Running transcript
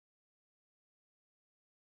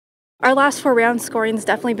Our last 4 rounds scoring's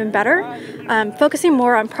definitely been better, focusing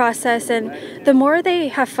more on process, and the more they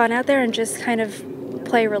have fun out there and just kind of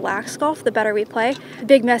play relaxed golf, the better we play. The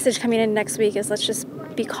big message coming in next week is let's just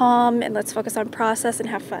be calm and let's focus on process and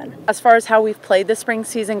have fun. As far as how we've played this spring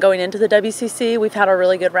season going into the WCC, we've had our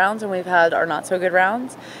really good rounds and we've had our not so good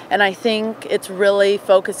rounds. And I think it's really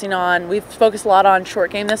focusing on, we've focused a lot on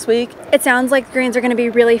short game this week. It sounds like the greens are going to be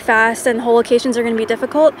really fast and hole locations are going to be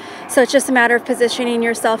difficult. So it's just a matter of positioning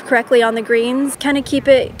yourself correctly on the greens. Kind of keep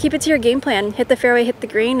it to your game plan. Hit the fairway, hit the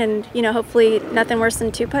green, and hopefully nothing worse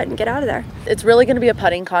than 2-putt and get out of there. It's really going to be a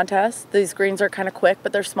putting contest. These greens are kind of quick,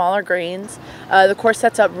 but they're smaller greens. The course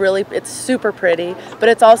sets up really, it's super pretty, but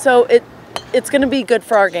it's also, it's going to be good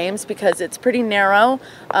for our games because it's pretty narrow.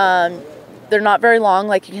 They're not very long,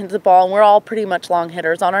 like you can hit the ball, and we're all pretty much long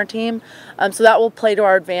hitters on our team. So that will play to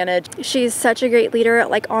our advantage. She's such a great leader,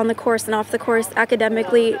 like on the course and off the course.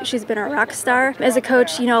 Academically, she's been a rock star. As a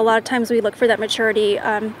coach, a lot of times we look for that maturity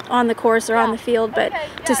on the course or on the field, but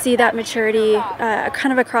to see that maturity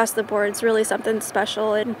kind of across the board is really something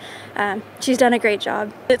special, and she's done a great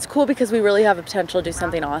job. It's cool because we really have the potential to do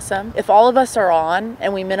something awesome. If all of us are on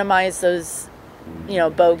and we minimize those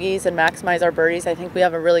bogeys and maximize our birdies, I think we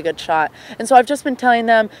have a really good shot. And so I've just been telling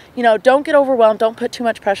them, don't get overwhelmed, don't put too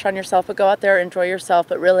much pressure on yourself, but go out there, enjoy yourself,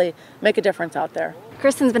 but really make a difference out there.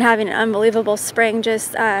 Kristen's been having an unbelievable spring,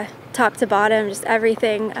 just top to bottom, just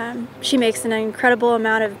everything. She makes an incredible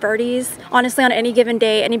amount of birdies. Honestly, on any given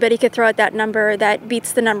day, anybody could throw out that number that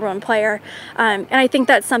beats the #1 player. And I think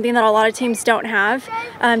that's something that a lot of teams don't have.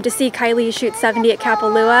 To see Kylie shoot 70 at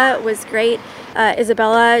Kapalua was great.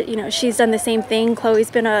 Isabella, she's done the same thing. Chloe's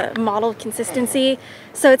been a model of consistency.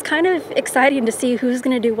 So it's kind of exciting to see who's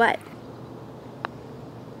going to do what.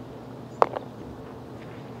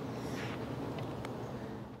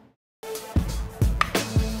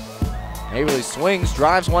 Haverly swings,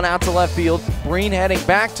 drives one out to left field. Breen heading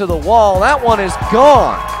back to the wall. That one is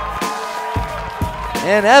gone.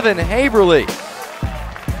 And Evan Haverly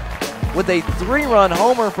with a 3-run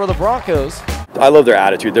homer for the Broncos. I love their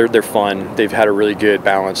attitude. They're fun. They've had a really good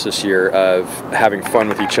balance this year of having fun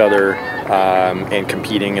with each other and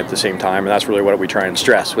competing at the same time. And that's really what we try and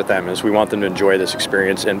stress with them is we want them to enjoy this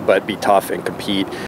experience but be tough and compete.